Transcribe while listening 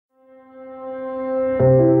I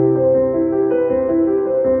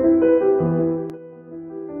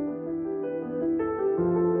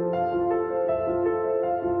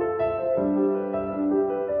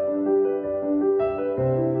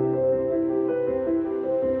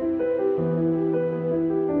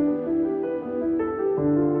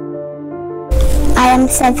am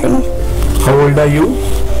 7. How old are you?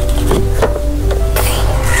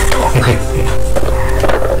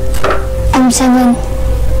 I'm 7.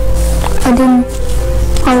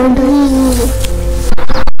 How old are you?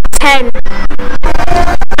 10.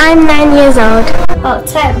 I'm 9 years old. Oh,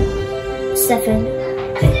 10. 7.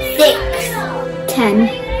 6. 10.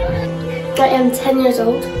 I am 10 years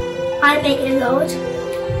old. I'm 8 years old.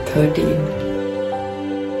 13.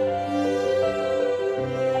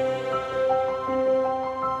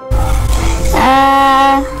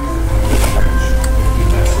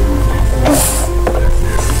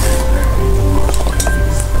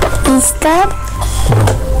 Easter?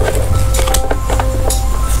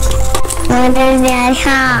 Mother's Day I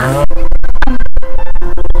have.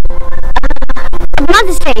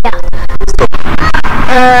 Mother's Day, yeah.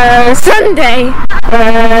 Sunday.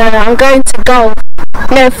 I'm going to golf.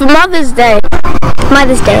 No, for Mother's Day.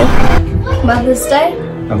 Mother's Day. Mother's Day?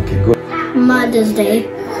 Okay, good. Mother's Day.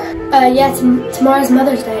 Yeah, tomorrow's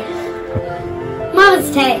Mother's Day.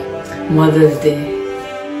 Mother's Day. Mother's Day.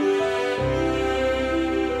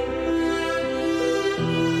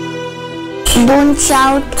 Don't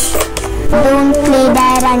shout. Don't play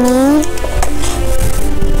Darani.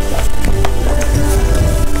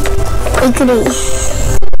 Agree.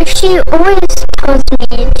 She always tells me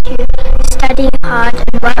to study hard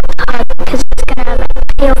and work hard because it's gonna like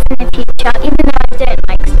pay off in the future, even though I don't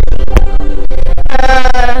like studying.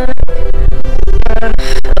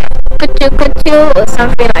 Kuchu or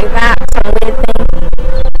something like that, some weird thing.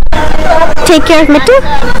 Take care of Mittu.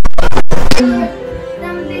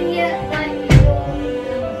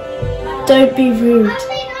 Don't be rude.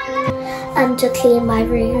 And to clean my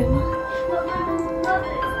room.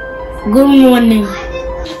 Good morning.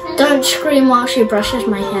 Don't scream while she brushes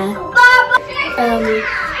my hair.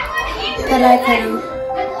 Parai karo.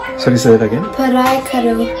 Sorry, say that again. Parai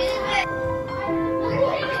karo.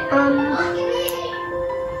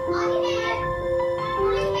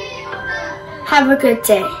 Have a good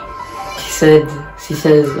day. She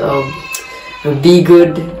says, be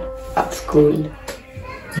good at school.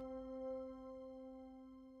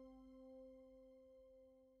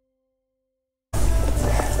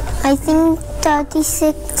 I think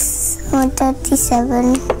 36 or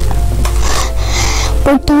 37.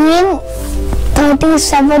 Between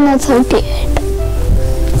 37 or 38.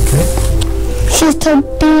 Okay. She's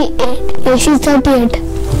 38. Yeah, she's 38.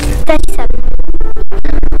 37.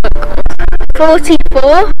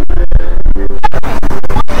 44.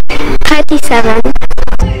 37.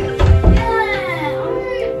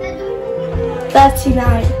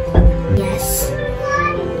 39. Yes.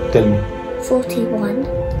 Tell me. 41.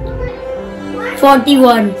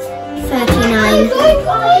 41. 39.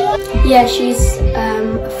 Yeah, she's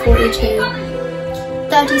 42.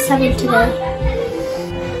 37 today.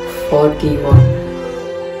 41.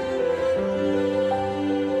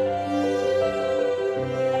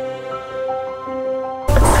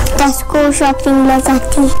 Tesco shopping ला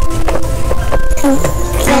जाती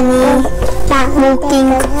आणि walking.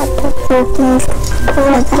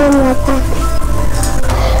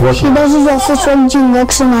 She does his office work. She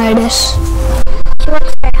works nowadays. She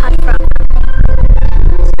works very hard for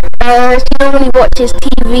She normally watches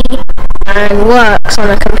TV and works on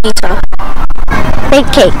a computer.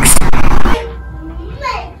 Bake cakes.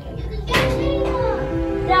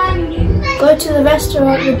 Go to the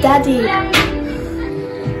restaurant with Daddy.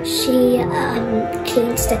 She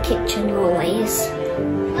cleans the kitchen always.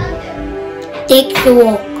 Take the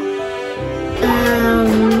walk.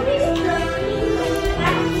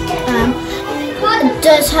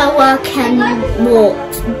 Does her work and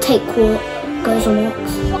goes on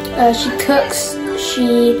walks. She cooks, she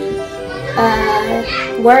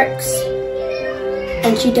works,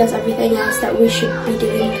 and she does everything else that we should be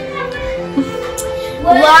doing.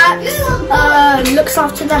 Works, looks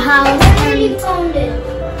after the house, and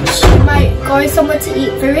she might go somewhere to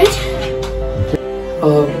eat food.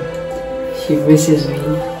 She misses me.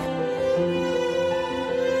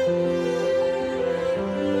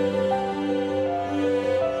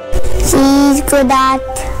 She's good at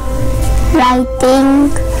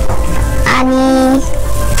writing and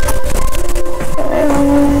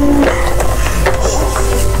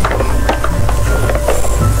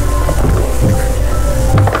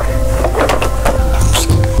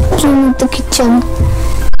clean the kitchen.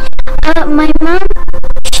 My mom,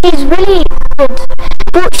 she's really good.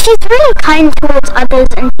 Well, she's really kind towards others,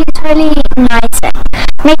 and she's really nice at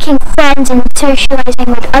making friends and socializing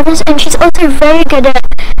with others, and she's also very good at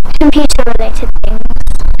computer-related things.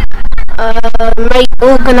 Like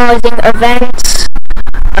organising events,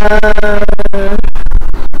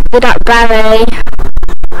 good at ballet,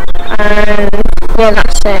 and yeah,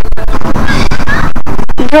 that's it.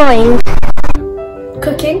 Drawing.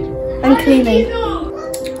 Cooking and cleaning.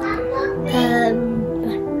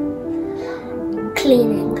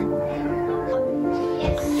 Cleaning.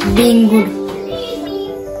 Being good.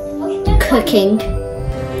 Cooking.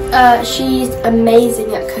 She's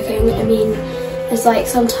amazing at cooking. I mean, it's like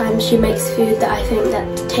sometimes she makes food that I think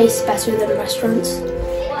that tastes better than restaurants.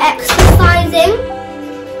 Exercising.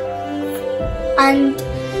 And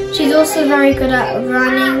she's also very good at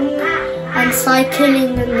running and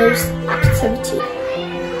cycling and those activities.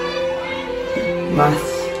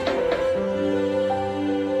 Maths.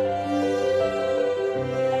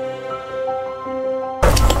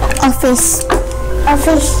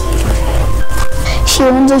 Office. She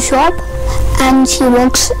owns a shop and she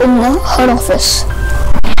works in her office.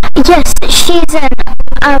 Yes, she's an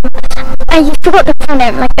I forgot the full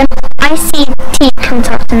name, like an ICT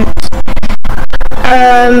consultant.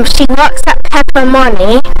 She works at Pepper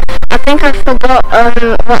Money. I think I forgot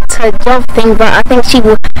what's her job thing, but I think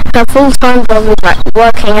her full-time job is like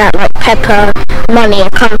working at like Pepper Money, a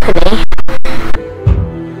company.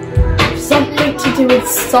 Something to do with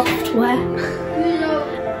software.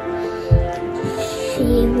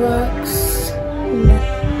 She works.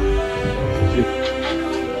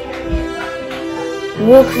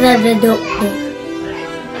 Works as a doctor.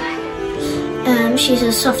 She's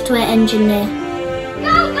a software engineer.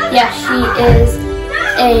 Yeah, she is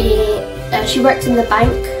she works in the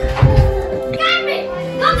bank.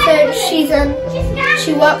 So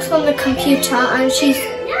she works on the computer and she's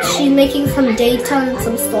making some data and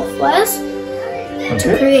some softwares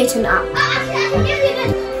to create an app.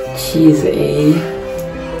 She's a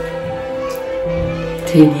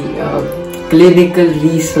clinical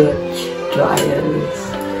research trials.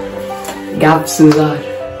 Gap Suzar.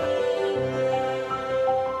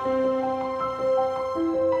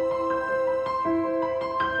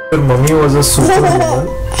 Her mummy was a superwoman.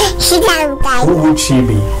 Who would she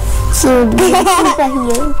be? She would be a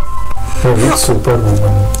superhero. No, which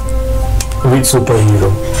superwoman? Which superhero?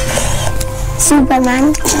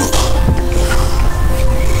 Superman.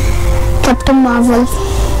 Captain Marvel.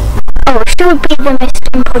 Oh, she would be the most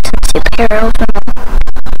important superhero of them all.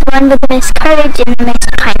 The one with the most courage and the most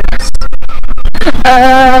kindness.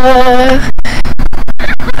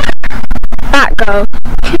 Batgirl.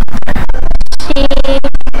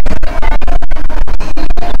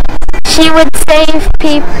 She would save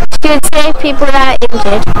people. She would save people that are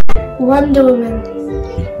injured. Wonder Woman.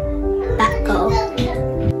 Batgirl.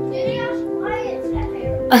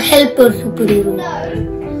 A helper superhero.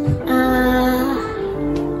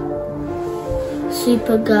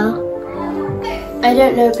 Supergirl. I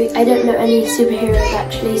don't know any superheroes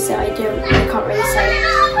actually, so I can't really say.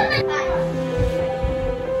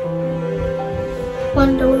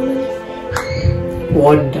 Wonder Woman.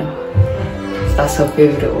 Wanda. That's her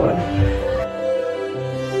favorite one.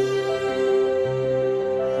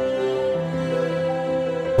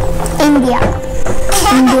 India.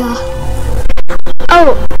 Oh,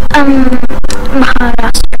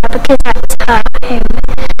 Maharashtra, because that's her home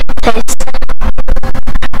place.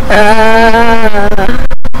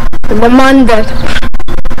 The Mandir.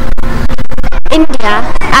 India,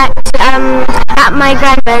 at my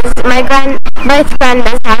both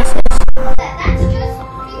grandma's houses.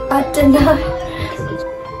 I don't know.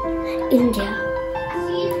 India.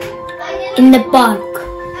 In the park.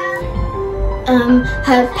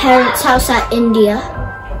 Her parents' house at India.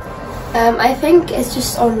 I think it's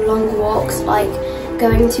just on long walks, like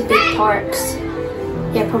going to big parks.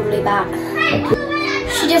 Yeah, probably that.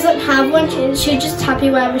 She doesn't have one, she's just happy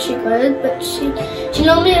wherever she goes, but she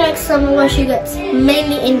normally likes somewhere where she gets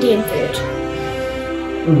mainly Indian food.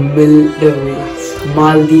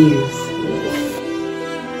 Maldives.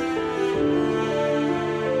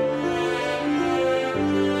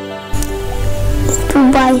 To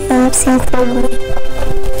buy something for me.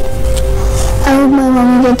 I hope my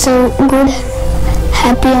mom gets a good,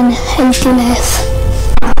 happy and healthy life.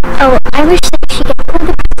 Oh, I wish that she gets all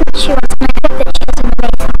the presents she wants, and I hope that she has an amazing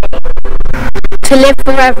day. To live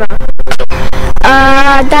forever.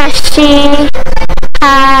 That she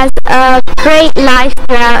has a great life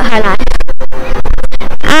throughout her life.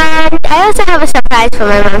 And I also have a surprise for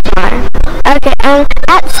my mum tomorrow. Okay,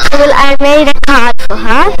 at school I made a card for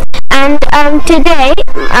her, and today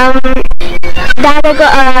Dada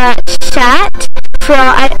got a shirt from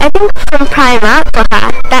I think from Primark for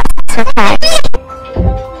her. That's a surprise.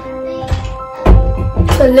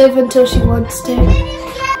 So live until she wants to.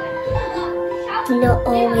 Not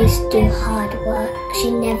always do hard work.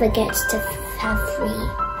 She never gets to have free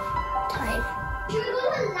time.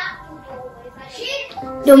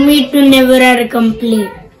 Don't mean to never ever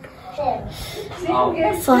complain.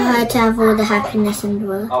 For her to have all the happiness in the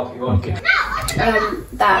world. Okay.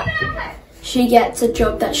 That she gets a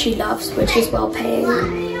job that she loves, which is well paying.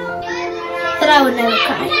 That I would never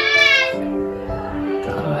cry.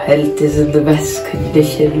 Our health is in the best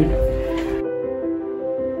condition.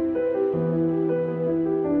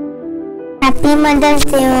 Happy Mother's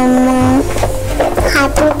Day, Mama.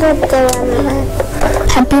 Happy birthday, Mama.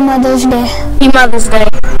 Happy Mother's Day. Happy Mother's Day.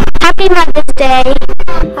 Happy Mother's Day.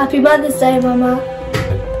 Happy Mother's Day, Mama.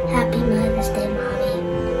 Happy Mother's Day,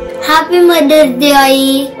 Mommy. Happy Mother's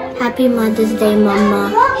Day. Happy Mother's Day, Mama.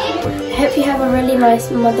 Hope you have a really nice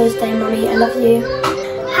Mother's Day, Mommy. I love you.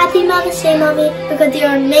 Happy Mother's Day, Mommy, because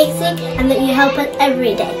you're amazing and that you help us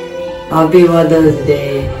every day. Happy Mother's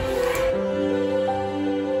Day.